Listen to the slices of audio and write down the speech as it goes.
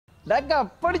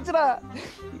കപ്പടിച്ചടാ.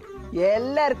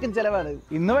 എല്ലാവർക്കും ചെലവാണ്.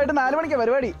 ഇന്ന് വൈകിട്ട് 4 മണിക്കാ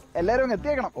പരിപാടി. എല്ലാരും അങ്ങ്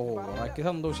എത്തിയേക്കണം. ഓറാക്കി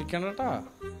സന്തോഷിക്കണം കേട്ടാ.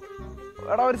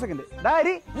 എടാ ഒരു സെക്കൻഡ്.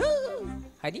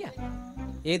 ഹരിയാ?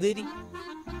 ഏത് ഹരി?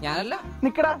 ഞാനല്ല.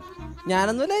 നിക്കടാ.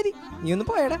 ഞാനൊന്നുമല്ല ഹരി. നീ ഒന്ന്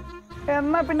പോയടാ.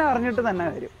 എന്നാ പിന്നെ അറിഞ്ഞിട്ട് തന്നെ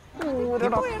വരും.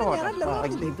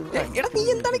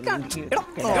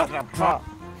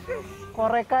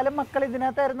 കൊറേ കാലം മക്കൾ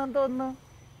ഇതിനകത്തായിരുന്നെന്ന് തോന്നുന്നു.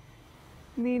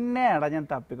 നിന്നെയാടാ ഞാൻ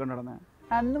തപ്പിക്കൊണ്ടിടന്ന.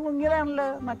 അന്ന് മുങ്ങിയതാണല്ലോ.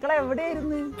 മക്കളെ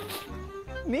എവിടെയായിരുന്നു?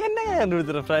 നീ എന്നെ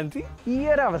കണ്ടുപിടിച്ച ഫ്രാൻസി. ഈ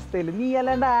ഒരു അവസ്ഥയിൽ നീ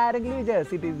അല്ലാണ്ട് ആരെങ്കിലും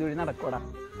വിചാരിച്ചിട്ട് ഇതുവഴി നടക്കൂടാ.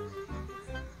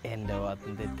 എന്റെ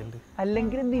ഭാഗത്തും തെറ്റുണ്ട്.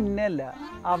 അല്ലെങ്കിൽ നിന്നല്ല,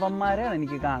 അവന്മാരെയാണ്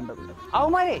എനിക്ക് കാണേണ്ടത്.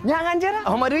 അവന്മാരെ ഞാൻ കാണിച്ചു.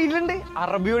 അവന്മാര് വീട്ടിലുണ്ട്.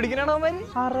 അറബി പഠിക്കണാണ് അവന്മാര്.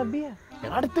 അറബിയ?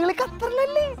 അടുത്ത കളി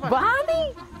ഖത്തറിലല്ലേ?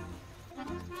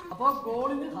 അപ്പൊ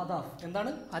ഗോളിന് ഹദാഫ്.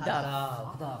 എന്താണ്?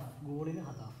 ഗോളിന്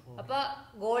ഹദാഫ്. അപ്പൊ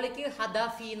ഗോളിക്ക്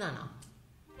ഹദാഫി എന്നാണോ?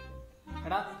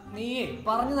 എടാ നീ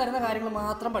പറഞ്ഞു തരുന്ന കാര്യങ്ങൾ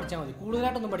മാത്രം പഠിച്ചാൽ മതി,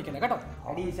 കൂടുതലായിട്ടൊന്നും പഠിക്കണ്ട കേട്ടോ.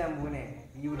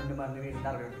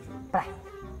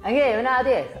 അങ്ങനെ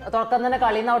ഇവനാദ്യേ തുടക്കം തന്നെ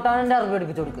കളിന്ന് ഔട്ടാണ് അറബി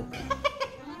പഠിപ്പിച്ചു കൊടുക്ക്.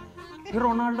 ഈ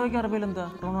റൊണാൾഡോയ്ക്ക് അറബിയിൽ എന്താ?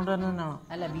 റൊണാൾഡോ തന്നെയാണോ?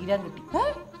 അല്ല, ബീരാൻ കുട്ടി.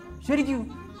 ശരിക്കും?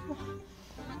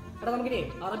 എടാ നമുക്കിനി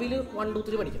അറബിയിൽ 1 2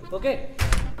 3 പഠിക്കാം. ഓക്കെ?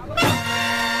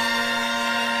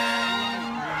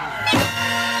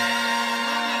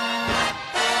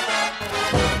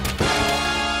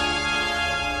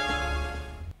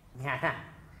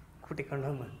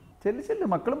 കൂട്ടിക്കൊണ്ടുവന്ന് ചെല്ലു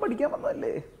മക്കളും പഠിക്കാൻ വന്നതല്ലേ.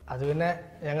 അത് പിന്നെ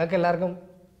ഞങ്ങൾക്ക് എല്ലാവർക്കും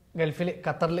ഗൾഫിൽ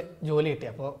ഖത്തറിൽ ജോലി കിട്ടി.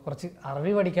 അപ്പോൾ കുറച്ച്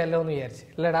അറബി പഠിക്കാമല്ലോ എന്ന് വിചാരിച്ചു.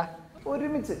 അല്ലേടാ?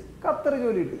 ഒരുമിച്ച് ഖത്തർ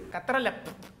ജോലി കിട്ടി. ഖത്തറല്ല,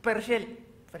 പെർഷ്യൽ.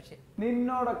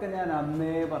 നിന്നോടൊക്കെ ഞാൻ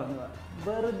അന്നേ പറഞ്ഞതാ,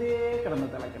 വെറുതെ കിടന്ന്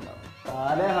തിളക്കണ്ട.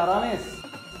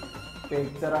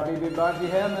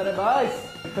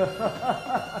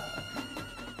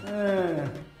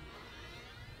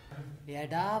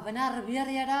 എടാ അവന് അറബി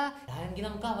അറിയാടാ. എങ്കിൽ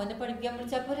നമുക്ക് അവനെ പഠിപ്പിക്കാൻ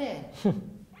വിളിച്ചാ പോരെ?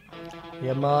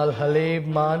 യമാൽ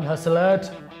ഹലീബ് മാൻ ഹസ്ലറ്റ്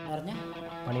പറഞ്ഞ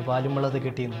പണിപാലും വെള്ളത്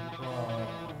കിട്ടിയെന്ന്.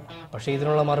 പക്ഷെ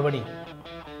ഇതിനുള്ള മറുപടി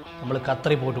നമ്മൾ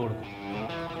ഖത്തറിൽ പോയിട്ട് കൊടുക്കും.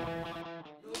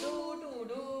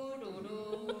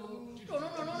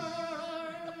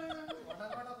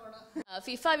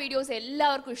 ഫിഫ വീഡിയോസ്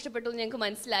എല്ലാവർക്കും ഇഷ്ടപ്പെട്ടു എന്ന് ഞങ്ങൾക്ക്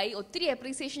മനസ്സിലായി. ഒത്തിരി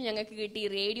അപ്രീസിയേഷൻ ഞങ്ങൾക്ക് കിട്ടി.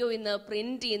 റേഡിയോയിൽ നിന്ന്,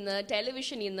 പ്രിന്റിൽ നിന്ന്,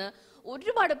 ടെലിവിഷനിൽ നിന്ന്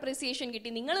ഒരുപാട് അപ്രീസിയേഷൻ കിട്ടി.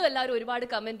 നിങ്ങളും എല്ലാവരും ഒരുപാട്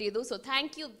കമന്റ് ചെയ്തു. So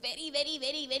thank you very very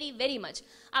very very very much.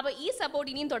 അപ്പോൾ ഈ സപ്പോർട്ട്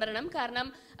ഇനിയും തുടരണം. കാരണം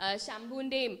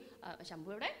ശംഭുവിൻ്റെയും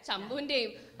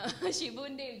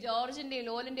ഷിബുവിൻ്റെയും ജോർജിൻ്റെയും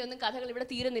ലോലിൻ്റെയും ഒന്നും കഥകൾ ഇവിടെ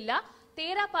തീരുന്നില്ല.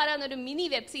 തേരാപ്പാര എന്നൊരു മിനി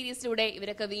വെബ് സീരീസിലൂടെ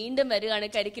ഇവരൊക്കെ വീണ്ടും വരികയാണ്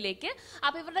കരിക്കിലേക്ക്.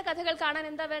 അപ്പോൾ ഇവരുടെ കഥകൾ കാണാൻ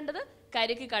എന്താ വേണ്ടത്?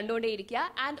 കരിക്ക് കണ്ടുകൊണ്ടേയിരിക്കുക.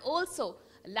 ആൻഡ് ഓൾസോ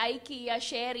ലൈക്ക് ചെയ്യുക,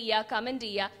 ഷെയർ ചെയ്യുക, കമന്റ്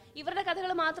ചെയ്യുക. ഇവരുടെ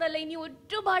കഥകൾ മാത്രമല്ല, ഇനി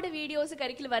ഒരുപാട് വീഡിയോസ്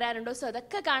കരിക്കിൽ വരാനുണ്ടോ. സോ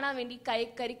അതൊക്കെ കാണാൻ വേണ്ടി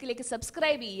കരിക്കിലേക്ക്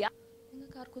സബ്സ്ക്രൈബ് ചെയ്യുക.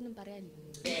 നിങ്ങൾക്ക് ആർക്കൊന്നും പറയാനില്ല?